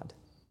God.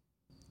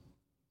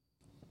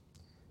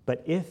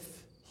 But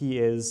if he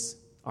is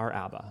our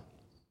Abba,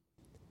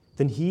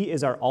 then he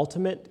is our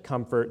ultimate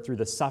comfort through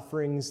the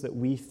sufferings that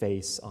we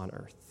face on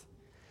earth,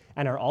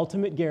 and our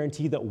ultimate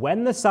guarantee that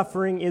when the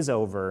suffering is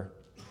over,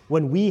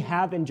 when we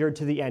have endured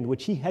to the end,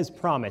 which he has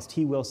promised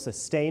he will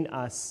sustain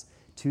us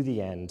to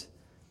the end,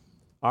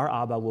 our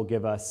Abba will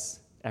give us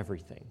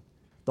everything,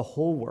 the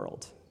whole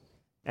world,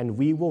 and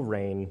we will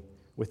reign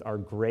with our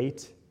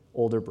great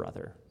older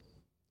brother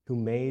who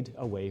made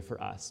a way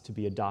for us to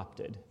be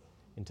adopted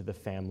into the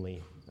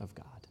family of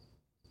God.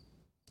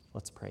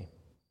 Let's pray.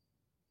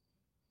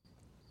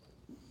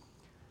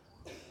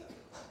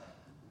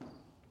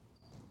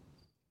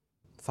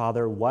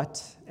 Father,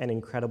 what an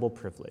incredible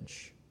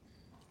privilege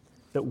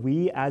that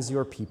we as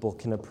your people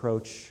can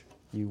approach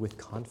you with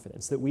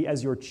confidence, that we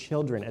as your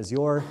children, as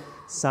your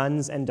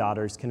sons and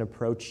daughters can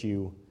approach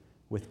you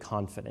with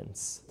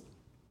confidence.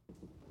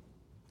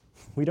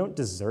 We don't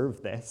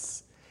deserve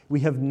this.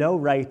 We have no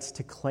right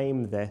to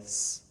claim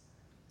this.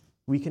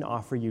 We can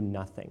offer you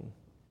nothing.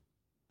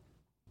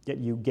 Yet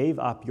you gave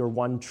up your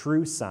one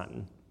true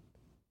Son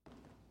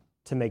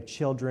to make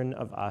children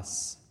of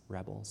us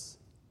rebels.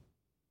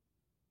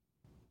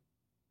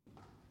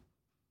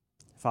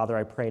 Father,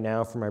 I pray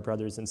now for my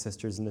brothers and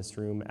sisters in this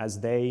room as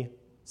they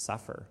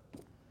suffer,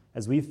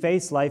 as we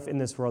face life in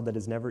this world that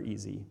is never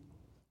easy.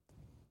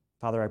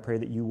 Father, I pray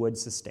that you would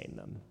sustain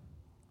them,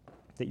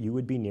 that you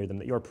would be near them,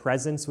 that your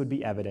presence would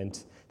be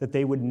evident, that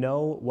they would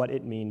know what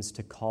it means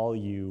to call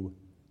you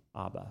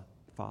Abba,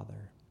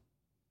 Father.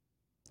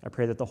 I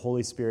pray that the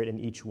Holy Spirit in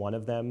each one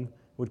of them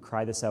would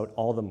cry this out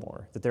all the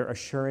more, that their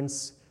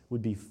assurance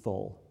would be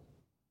full.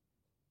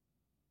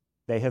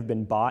 They have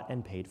been bought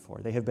and paid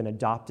for. They have been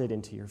adopted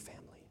into your family.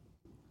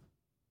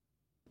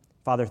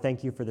 Father,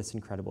 thank you for this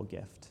incredible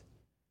gift.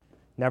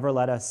 Never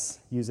let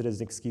us use it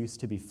as an excuse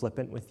to be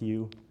flippant with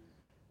you,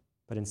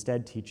 but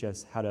instead teach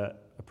us how to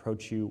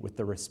approach you with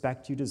the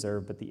respect you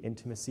deserve, but the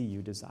intimacy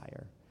you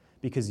desire.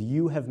 Because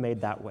you have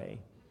made that way.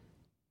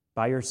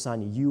 By your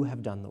Son, you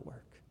have done the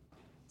work.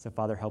 So,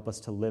 Father, help us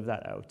to live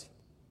that out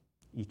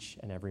each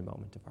and every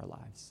moment of our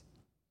lives.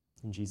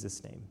 In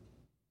Jesus' name,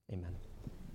 amen.